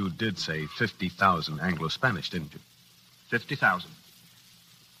 you did say 50,000 Anglo-Spanish, didn't you? 50,000.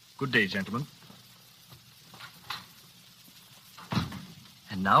 Good day, gentlemen.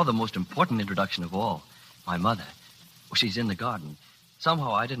 And now the most important introduction of all, my mother. Well, she's in the garden.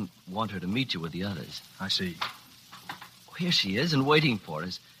 Somehow I didn't want her to meet you with the others. I see. Oh, here she is and waiting for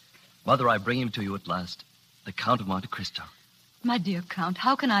us. Mother, I bring him to you at last. The Count of Monte Cristo. My dear Count,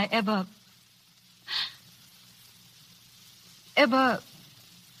 how can I ever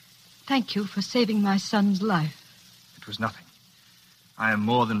thank you for saving my son's life? It was nothing. I am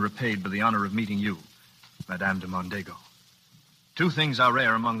more than repaid by the honor of meeting you, Madame de Mondego. Two things are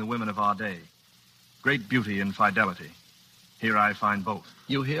rare among the women of our day. Great beauty and fidelity. Here I find both.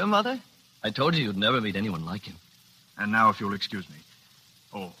 You hear, Mother? I told you you'd never meet anyone like him. And now, if you'll excuse me.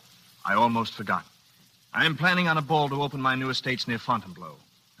 Oh, I almost forgot. I am planning on a ball to open my new estates near Fontainebleau.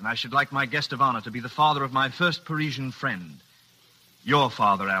 And I should like my guest of honor to be the father of my first Parisian friend. Your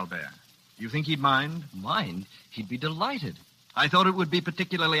father, Albert. You think he'd mind? Mind? He'd be delighted. I thought it would be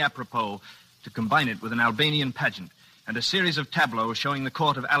particularly apropos to combine it with an Albanian pageant and a series of tableaux showing the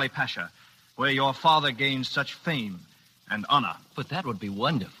court of Ali Pasha, where your father gained such fame and honor. But that would be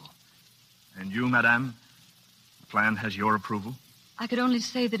wonderful. And you, Madame, the plan has your approval? I could only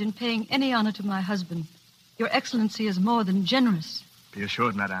say that in paying any honor to my husband, Your Excellency is more than generous. Be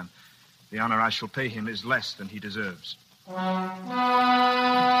assured, Madame, the honor I shall pay him is less than he deserves.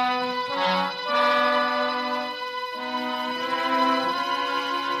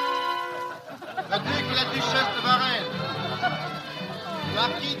 la Duchesse de Varennes.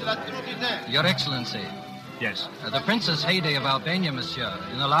 Marquis de la Tour du Nain. Your Excellency. Yes. The Princess Haydée of Albania, monsieur,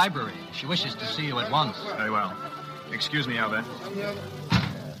 in the library. She wishes to see you at once. Very well. Excuse me, Albert.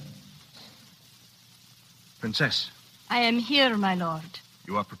 Princess, I am here, my lord.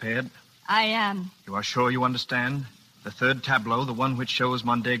 you are prepared? I am. You are sure you understand? The third tableau, the one which shows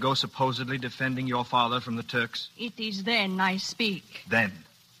Mondego supposedly defending your father from the Turks? It is then I speak. Then.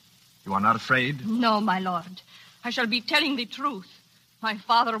 You are not afraid? No, my lord. I shall be telling the truth. My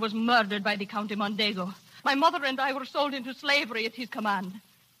father was murdered by the Count de Mondego. My mother and I were sold into slavery at his command.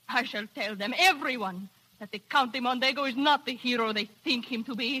 I shall tell them, everyone, that the Count de Mondego is not the hero they think him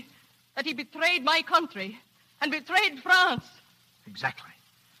to be, that he betrayed my country and betrayed France. Exactly.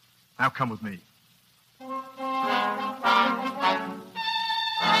 Now come with me.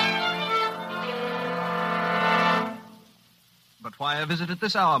 But why a visit at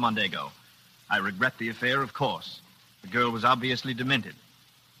this hour, Mondego? I regret the affair, of course. The girl was obviously demented.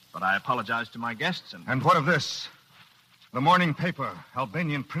 But I apologize to my guests and... And what of this? The morning paper,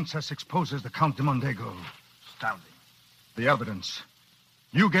 Albanian princess exposes the Count de Mondego. Astounding. The evidence.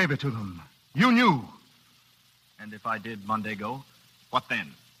 You gave it to them. You knew. And if I did, Mondego, what then?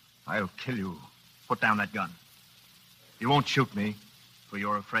 I'll kill you. Put down that gun. You won't shoot me, for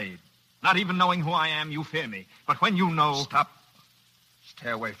you're afraid. Not even knowing who I am, you fear me. But when you know... Stop.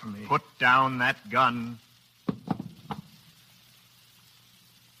 Stay away from me. Put down that gun.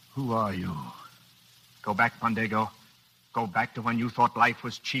 Who are you? Go back, Mondego. Go back to when you thought life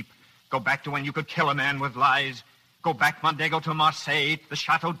was cheap. Go back to when you could kill a man with lies. Go back, Mondego, to Marseille, the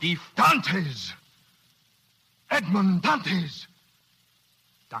Chateau d'If. Dantes! Edmond Dantes!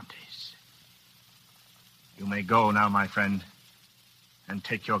 Dantes. You may go now, my friend, and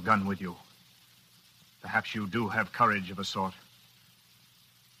take your gun with you. Perhaps you do have courage of a sort.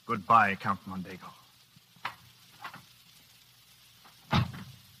 Goodbye, Count Mondego.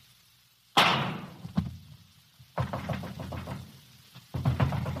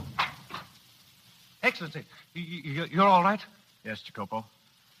 Excellency, you're all right? Yes, Jacopo.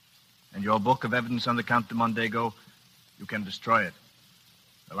 And your book of evidence on the Count de Mondego, you can destroy it.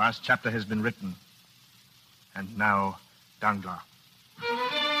 The last chapter has been written. And now, Danglars.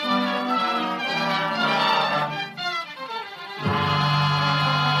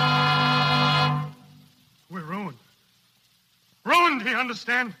 We're ruined. Ruined, do you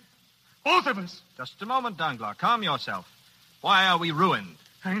understand? Both of us. Just a moment, Danglars. Calm yourself. Why are we ruined?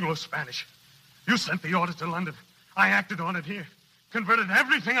 Anglo-Spanish. You sent the order to London. I acted on it here. Converted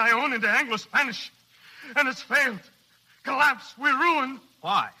everything I own into Anglo-Spanish. And it's failed. Collapsed. We're ruined.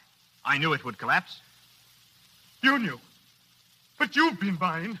 Why? I knew it would collapse. You knew. But you've been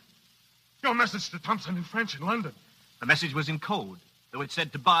buying. Your message to Thompson in French in London. The message was in code. Though it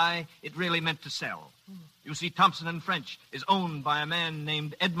said to buy, it really meant to sell. You see, Thompson in French is owned by a man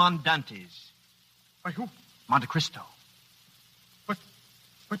named Edmond Dantes. By who? Monte Cristo.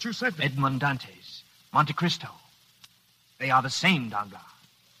 But you said... Edmond Dantes. Monte Cristo. They are the same, Danglars.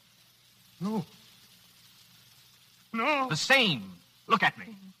 No. No. The same. Look at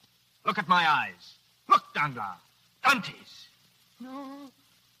me. Look at my eyes. Look, Danglars. Dantes. No.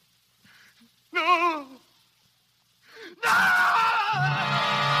 No. No!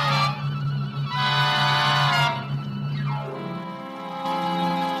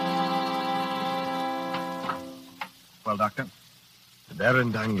 Well, Doctor? The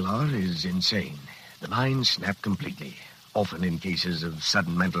Baron Danglars is insane. The mind snapped completely. Often in cases of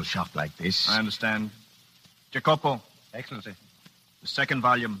sudden mental shock like this. I understand. Jacopo. Excellency. The second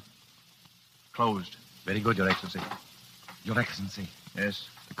volume. Closed. Very good, Your Excellency. Your Excellency. Yes?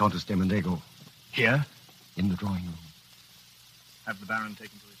 The Countess de Mondego. Here? In the drawing room. Have the Baron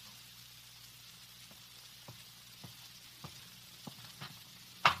taken to his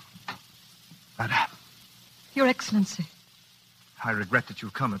home. Madame. Your Excellency. I regret that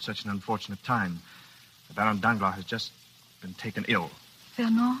you've come at such an unfortunate time. The Baron Danglars has just been taken ill.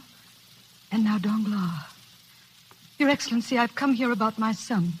 Fernand, and now Danglars. Your Excellency, I've come here about my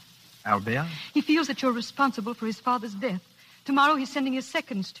son. Albert? He feels that you're responsible for his father's death. Tomorrow he's sending his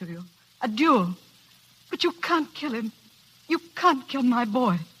seconds to you. A duel. But you can't kill him. You can't kill my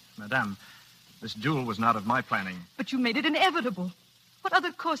boy. Madame, this duel was not of my planning. But you made it inevitable. What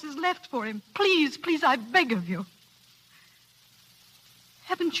other course is left for him? Please, please, I beg of you.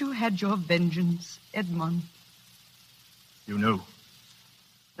 Haven't you had your vengeance, Edmond? You knew.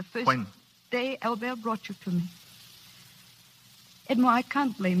 The first When? day Albert brought you to me. Edmond, I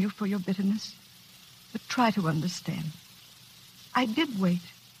can't blame you for your bitterness, but try to understand. I did wait.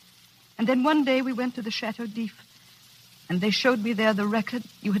 And then one day we went to the Chateau d'If, and they showed me there the record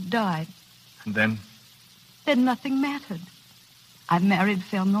you had died. And then? then nothing mattered. I married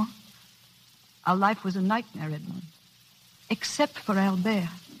Fernand. Our life was a nightmare, Edmond. Except for Albert.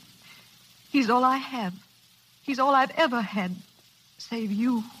 He's all I have. He's all I've ever had, save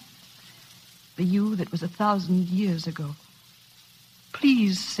you. The you that was 1,000 years ago.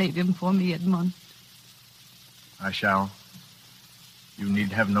 Please save him for me, Edmond. I shall. You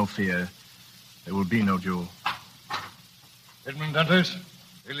need have no fear. There will be no duel. Edmond Dantes,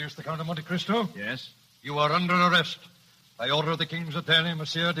 alias the Count of Monte Cristo? Yes? You are under arrest by order of the King's attorney,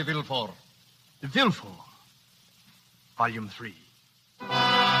 Monsieur de Villefort. De Villefort. Volume 3.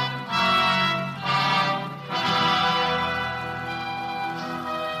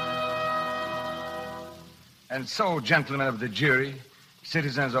 And so, gentlemen of the jury,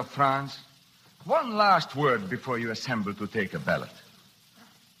 citizens of France, one last word before you assemble to take a ballot.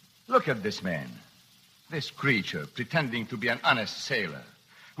 Look at this man, this creature pretending to be an honest sailor,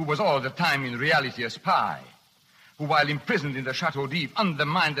 who was all the time in reality a spy, who, while imprisoned in the Chateau d'If,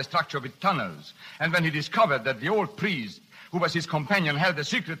 undermined the structure of its tunnels, and when he discovered that the old priest, who was his companion, held the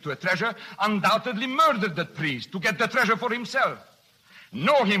secret to a treasure, undoubtedly murdered that priest to get the treasure for himself.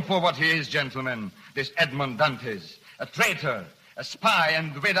 Know him for what he is, gentlemen, this Edmond Dantes, a traitor, a spy,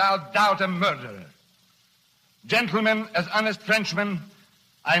 and without doubt a murderer. Gentlemen, as honest Frenchmen,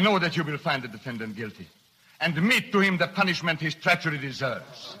 I know that you will find the defendant guilty and mete to him the punishment his treachery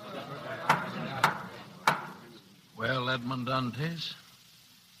deserves. Well, Edmond Dantes,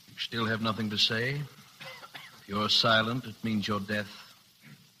 you still have nothing to say. If you're silent, it means your death.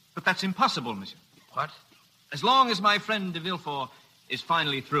 But that's impossible, monsieur. What? As long as my friend de Villefort is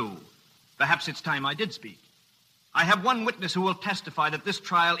finally through, perhaps it's time I did speak. I have one witness who will testify that this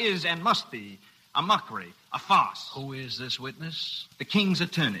trial is and must be a mockery, a farce. Who is this witness? The King's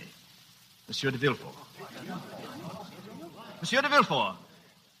attorney, Monsieur de Villefort. Monsieur de Villefort,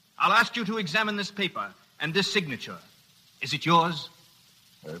 I'll ask you to examine this paper and this signature. Is it yours?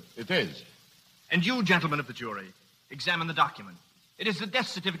 It is. And you, gentlemen of the jury, examine the document. It is the death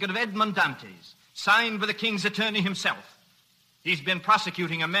certificate of Edmond Dantes, signed by the King's attorney himself. He's been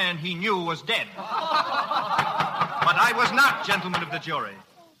prosecuting a man he knew was dead. But I was not, gentlemen of the jury.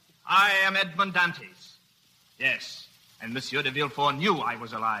 I am Edmond Dantes. Yes, and Monsieur de Villefort knew I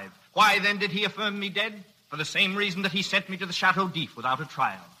was alive. Why, then, did he affirm me dead? For the same reason that he sent me to the Chateau d'If without a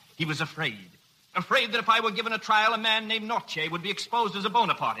trial. He was afraid. Afraid that if I were given a trial, a man named Monte would be exposed as a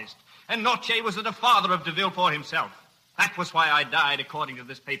Bonapartist. And Monte was the father of de Villefort himself. That was why I died, according to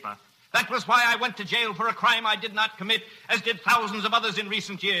this paper. That was why I went to jail for a crime I did not commit, as did thousands of others in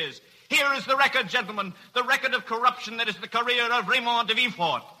recent years. Here is the record, gentlemen, the record of corruption that is the career of Raymond de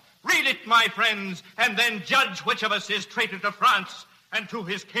Villefort. Read it, my friends, and then judge which of us is traitor to France and to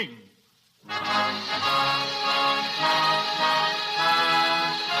his king.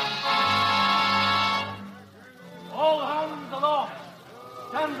 All hands aloft.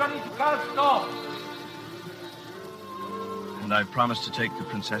 Stand ready to cast off. And I promised to take the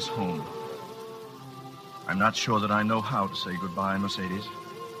princess home. I'm not sure that I know how to say goodbye, Mercedes.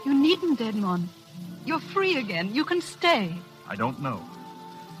 You needn't, Edmond. You're free again. You can stay. I don't know.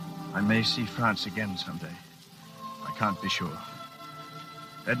 I may see France again someday. I can't be sure.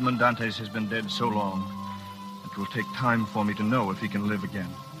 Edmond Dantes has been dead so long, it will take time for me to know if he can live again.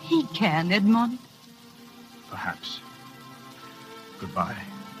 He can, Edmond. Perhaps. Goodbye.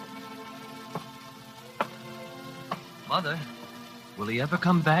 Mother, will he ever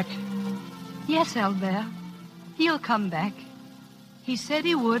come back? Yes, Albert. He'll come back. He said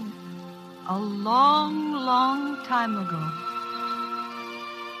he would a long, long time ago.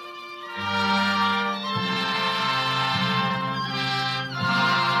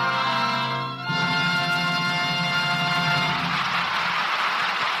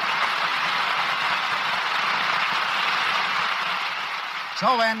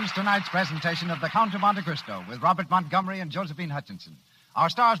 So ends tonight's presentation of The Count of Monte Cristo with Robert Montgomery and Josephine Hutchinson.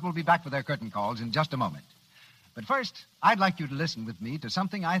 Our stars will be back with their curtain calls in just a moment. But first, I'd like you to listen with me to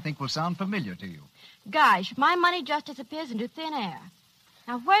something I think will sound familiar to you. Gosh, my money just disappears into thin air.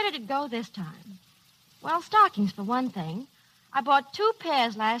 Now, where did it go this time? Well, stockings, for one thing. I bought 2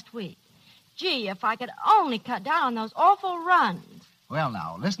 pairs last week. Gee, if I could only cut down on those awful runs. Well,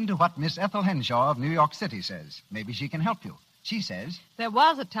 now, listen to what Miss Ethel Henshaw of New York City says. Maybe she can help you. She says, There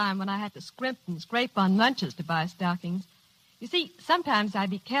was a time when I had to scrimp and scrape on lunches to buy stockings. You see, sometimes I'd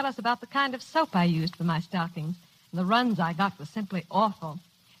be careless about the kind of soap I used for my stockings. And the runs I got were simply awful.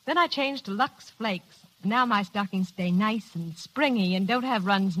 Then I changed to Lux Flakes. And now my stockings stay nice and springy and don't have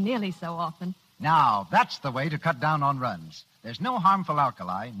runs nearly so often. now, that's the way to cut down on runs. There's no harmful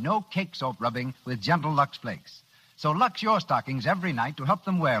alkali, no cake soap rubbing with gentle Lux Flakes. So Lux your stockings every night to help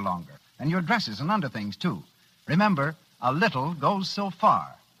them wear longer and your dresses and underthings, too. Remember, a little goes so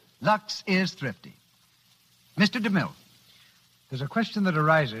far. Lux is thrifty. Mr. DeMille. There's a question that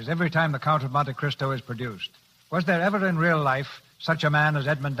arises every time the Count of Monte Cristo is produced. Was there ever in real life such a man as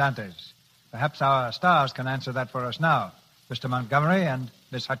Edmond Dantes? Perhaps our stars can answer that for us now, Mr. Montgomery and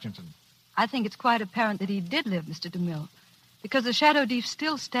Miss Hutchinson. I think it's quite apparent that he did live, Mr. DeMille, because the shadow deep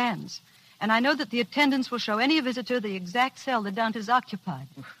still stands. And I know that the attendants will show any visitor the exact cell that Dantes occupied.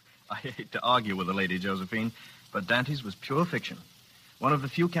 I hate to argue with the lady, Josephine, but Dantes was pure fiction. One of the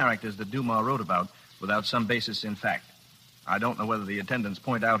few characters that Dumas wrote about without some basis in fact. I don't know whether the attendants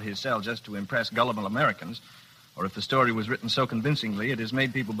point out his cell just to impress gullible Americans, or if the story was written so convincingly it has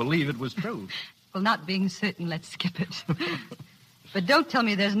made people believe it was true. Well, not being certain, let's skip it. But don't tell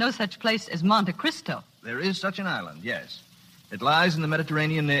me there's no such place as Monte Cristo. There is such an island, yes. It lies in the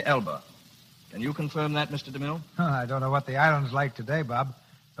Mediterranean near Elba. Can you confirm that, Mr. DeMille? I don't know what the island's like today, Bob.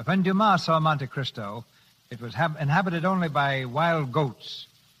 But when Dumas saw Monte Cristo, it was inhabited only by wild goats.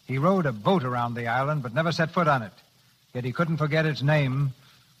 He rowed a boat around the island, but never set foot on it. Yet he couldn't forget its name,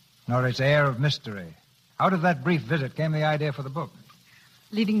 nor its air of mystery. Out of that brief visit came the idea for the book.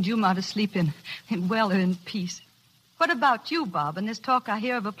 Leaving Dumas to sleep in well-earned peace. What about you, Bob, and this talk I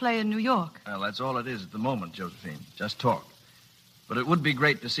hear of a play in New York? Well, that's all it is at the moment, Josephine. Just talk. But it would be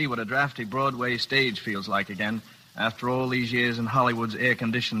great to see what a drafty Broadway stage feels like again after all these years in Hollywood's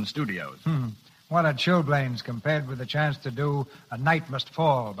air-conditioned studios. What a chilblains compared with the chance to do A Night Must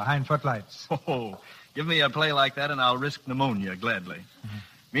Fall behind footlights. Oh, give me a play like that and I'll risk pneumonia gladly.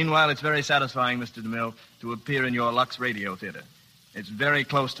 Meanwhile, it's very satisfying, Mr. DeMille, to appear in your Lux Radio Theater. It's very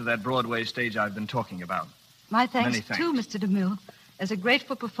close to that Broadway stage I've been talking about. My thanks, Many thanks. too, Mr. DeMille, as a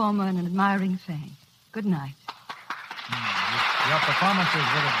grateful performer and an admiring fan. Good night. Your performances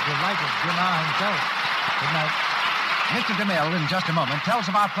would have delighted Dumas himself. Good night. Mr. DeMille, in just a moment, tells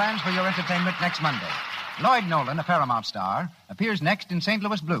of our plans for your entertainment next Monday. Lloyd Nolan, a Paramount star, appears next in St.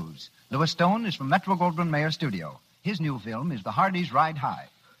 Louis Blues. Louis Stone is from Metro-Goldwyn-Mayer Studio. His new film is The Hardys Ride High.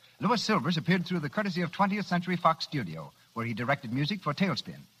 Louis Silvers appeared through the courtesy of 20th Century Fox Studio, where he directed music for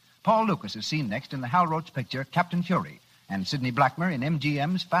Tailspin. Paul Lucas is seen next in the Hal Roach picture Captain Fury, and Sidney Blackmer in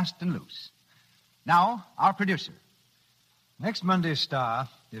MGM's Fast and Loose. Now, our producer. Next Monday's star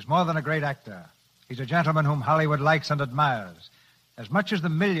is more than a great actor. He's a gentleman whom Hollywood likes and admires, as much as the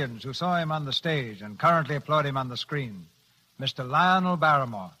millions who saw him on the stage and currently applaud him on the screen, Mr. Lionel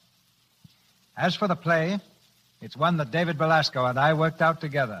Barrymore. As for the play, it's one that David Belasco and I worked out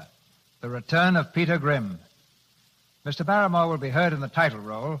together, The Return of Peter Grimm. Mr. Barrymore will be heard in the title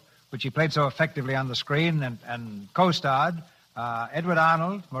role, which he played so effectively on the screen, and co-starred Edward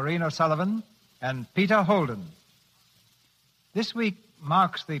Arnold, Maureen O'Sullivan, and Peter Holden. This week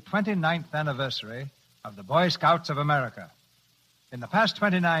marks the 29th anniversary of the Boy Scouts of America. In the past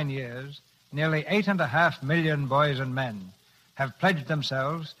 29 years, nearly 8.5 million boys and men have pledged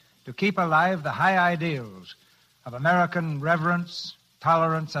themselves to keep alive the high ideals of American reverence,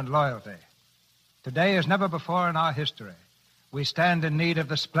 tolerance, and loyalty. Today, as never before in our history, we stand in need of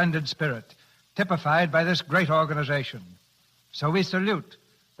the splendid spirit typified by this great organization. So we salute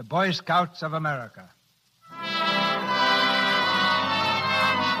the Boy Scouts of America.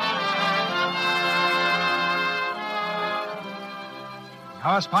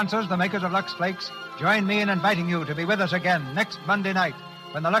 Our sponsors, the makers of Lux Flakes, join me in inviting you to be with us again next Monday night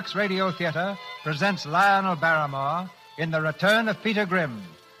when the Lux Radio Theater presents Lionel Barrymore in The Return of Peter Grimm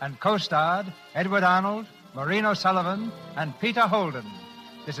and co-starred Edward Arnold, Maureen O'Sullivan, and Peter Holden.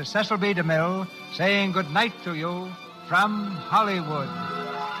 This is Cecil B. DeMille saying good night to you from Hollywood.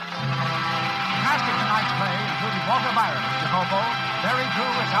 Cast of tonight's play included Walter Byron as Jacopo, Barry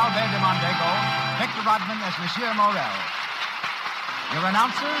Drew as Albert de Mondego, Victor Rodman as Monsieur Morel. Your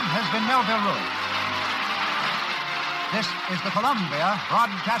announcer has been Melville Ruiz. This is the Columbia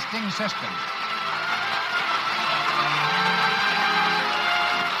Broadcasting System.